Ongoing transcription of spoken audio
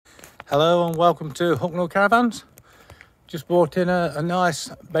Hello and welcome to Hucknall Caravans. Just brought in a nice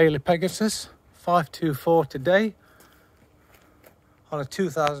Bailey Pegasus 524 today on a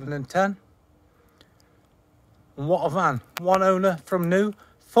 2010. And what a van, one owner from new,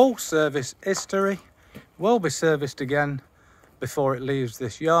 full service history, will be serviced again before it leaves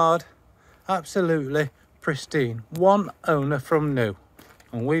this yard. Absolutely pristine, one owner from new,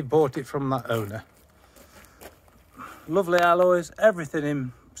 and we bought it from that owner. Lovely alloys, everything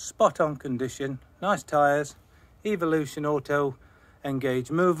in spot on condition, nice tyres, Evolution auto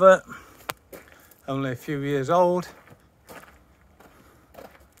engage mover, only a few years old.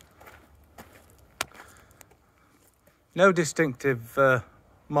 No distinctive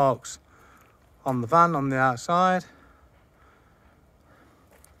marks on the van on the outside.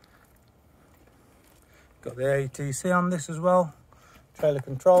 Got the ATC on this as well, trailer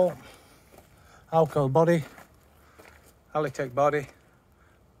control, Alco body, Alitech body.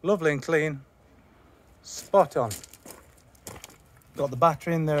 Lovely and clean, spot on. Got the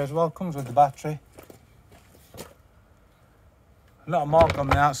battery in there as well, comes with the battery. Not a mark on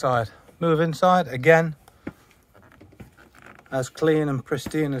the outside. Move inside, again, as clean and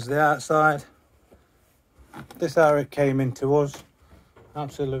pristine as the outside. This is how it came into us,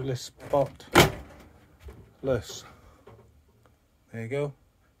 absolutely spotless. There you go.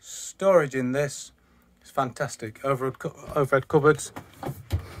 Storage in this is fantastic. Overhead cupboards.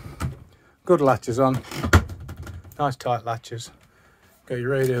 Good latches on, nice tight latches. Got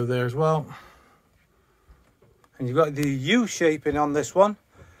your radio there as well. And you've got the U shaping on this one,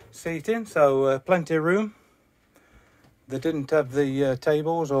 seating, so plenty of room. They didn't have the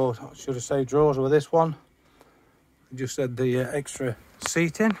tables, or should I say drawers, with this one. They just had the extra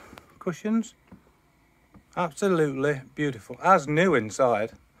seating, cushions. Absolutely beautiful, as new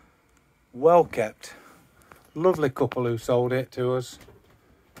inside, well kept. Lovely couple who sold it to us.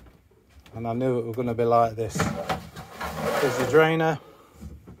 And I knew it was going to be like this. There's the drainer,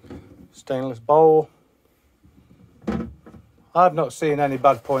 stainless bowl. I've not seen any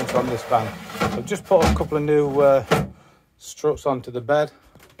bad points on this van. I've just put a couple of new struts onto the bed.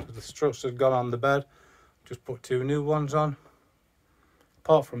 The struts had gone on the bed. Just put two new ones on.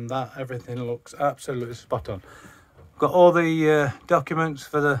 Apart from that, everything looks absolutely spot on. Got all the documents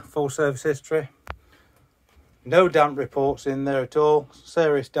for the full service history. No damp reports in there at all,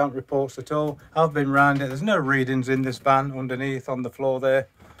 serious damp reports at all. I've been round it, there's no readings in this van underneath on the floor there.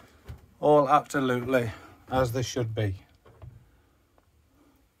 All absolutely as they should be.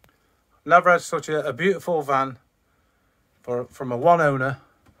 Never had such a beautiful van from a one owner,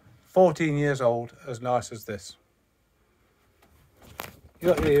 14 years old, as nice as this.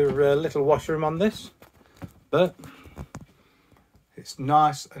 You got your little washroom on this, but it's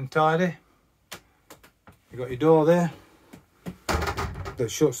nice and tidy. You've got your door there that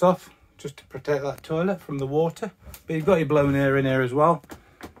shuts off just to protect that toilet from the water. But you've got your blown air in here as well.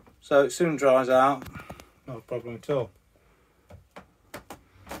 So it soon dries out. Not a problem at all.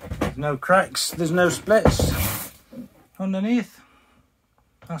 There's no cracks, there's no splits underneath.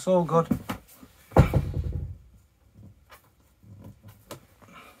 That's all good.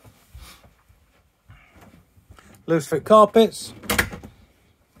 Loose fit carpets,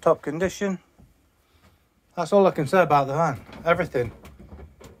 top condition. That's all I can say about the van. Everything.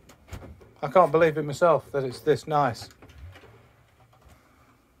 I can't believe it myself that it's this nice.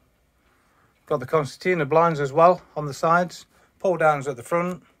 Got the concertina blinds as well on the sides. Pull downs at the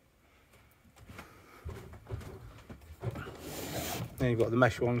front. Then you've got the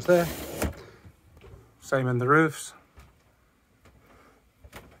mesh ones there. Same in the roofs.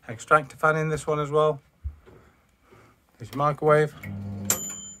 Extractor fan in this one as well. There's your microwave.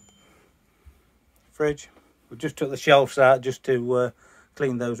 Fridge. We just took the shelves out just to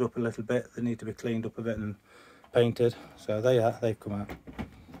clean those up a little bit. They need to be cleaned up a bit and painted. So they've come out.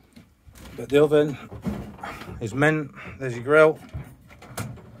 But the oven is mint. There's your grill.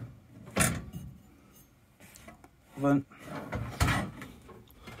 Oven.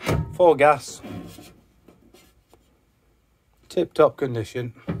 4 gas. Tip-top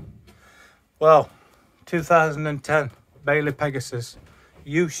condition. Well, 2010 Bailey Pegasus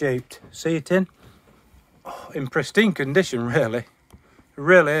U-shaped seating. In pristine condition, really. It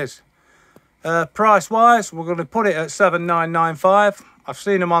really is. Price wise, we're going to put it at 7,995. I've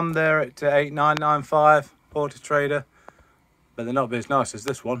seen them on there at 8,995 Auto Trader, but they're not as nice as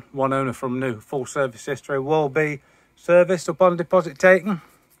this one. One owner from new, full service history, will be serviced upon deposit taken.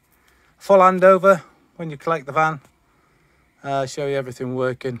 Full handover when you collect the van. Show you everything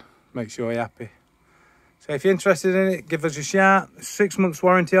working, make sure you're happy. So if you're interested in it, give us a shout. 6 months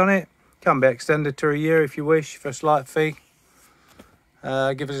warranty on it. Can be extended to a year if you wish for a slight fee.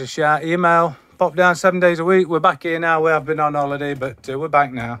 give us a shout. Email, pop down 7 days a week. We're back here now. We have been on holiday, but we're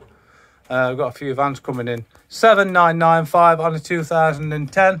back now. We've got a few vans coming in. 7995 on a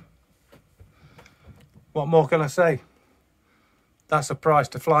 2010. What more can I say? That's the price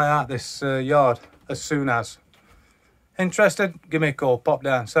to fly out this yard as soon as. Interested? Give me a call. Pop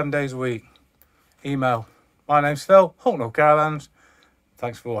down 7 days a week. Email. My name's Phil, Hucknall Caravans.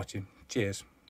 Thanks for watching. Cheers.